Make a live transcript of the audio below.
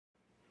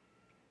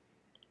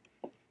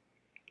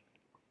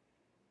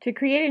To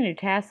create a new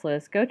task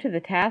list, go to the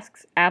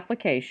Tasks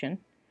application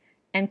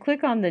and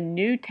click on the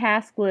New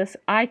Task List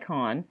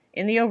icon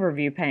in the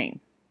Overview pane.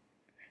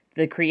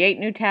 The Create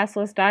New Task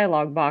List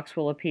dialog box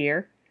will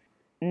appear.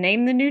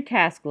 Name the new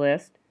task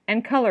list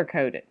and color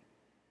code it.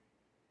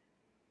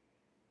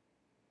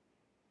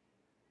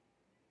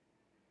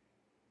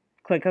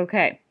 Click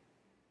OK.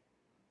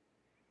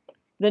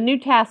 The new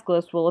task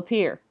list will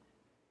appear.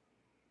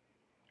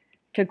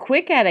 To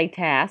quick add a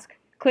task,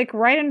 click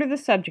right under the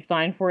subject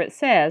line where it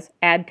says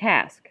Add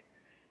Task.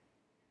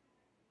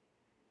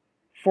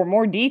 For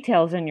more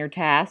details in your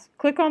task,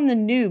 click on the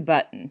New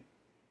button.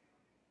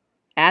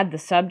 Add the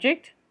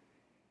subject,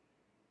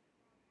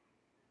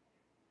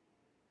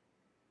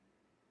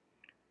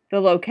 the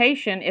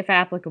location if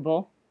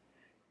applicable.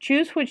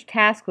 Choose which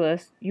task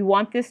list you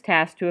want this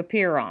task to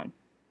appear on.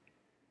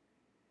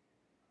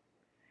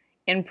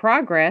 In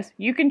progress,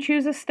 you can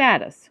choose a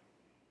status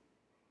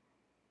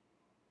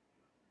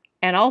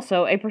and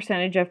also a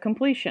percentage of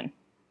completion.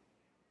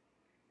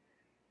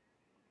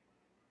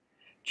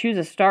 Choose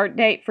a start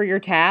date for your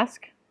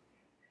task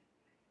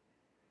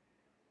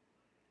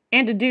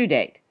and a due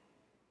date.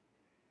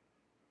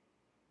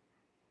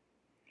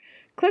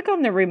 Click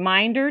on the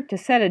reminder to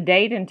set a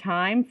date and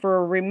time for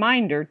a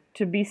reminder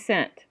to be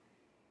sent.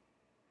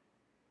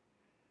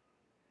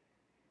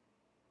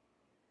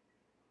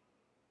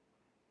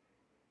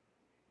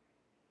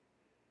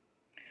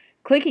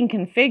 Clicking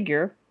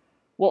Configure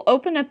will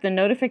open up the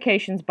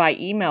notifications by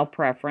email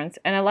preference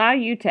and allow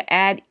you to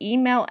add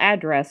email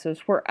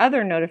addresses where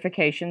other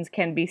notifications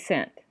can be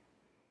sent.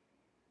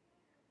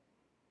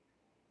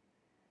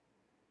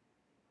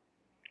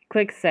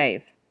 Click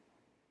Save.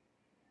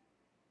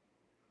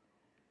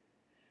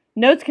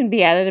 Notes can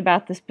be added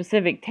about the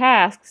specific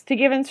tasks to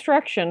give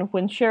instruction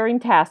when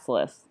sharing task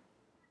lists.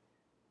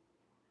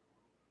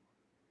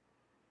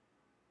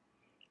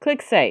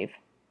 Click Save.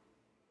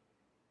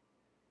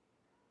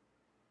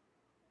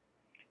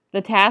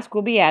 The task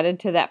will be added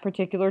to that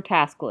particular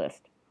task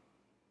list.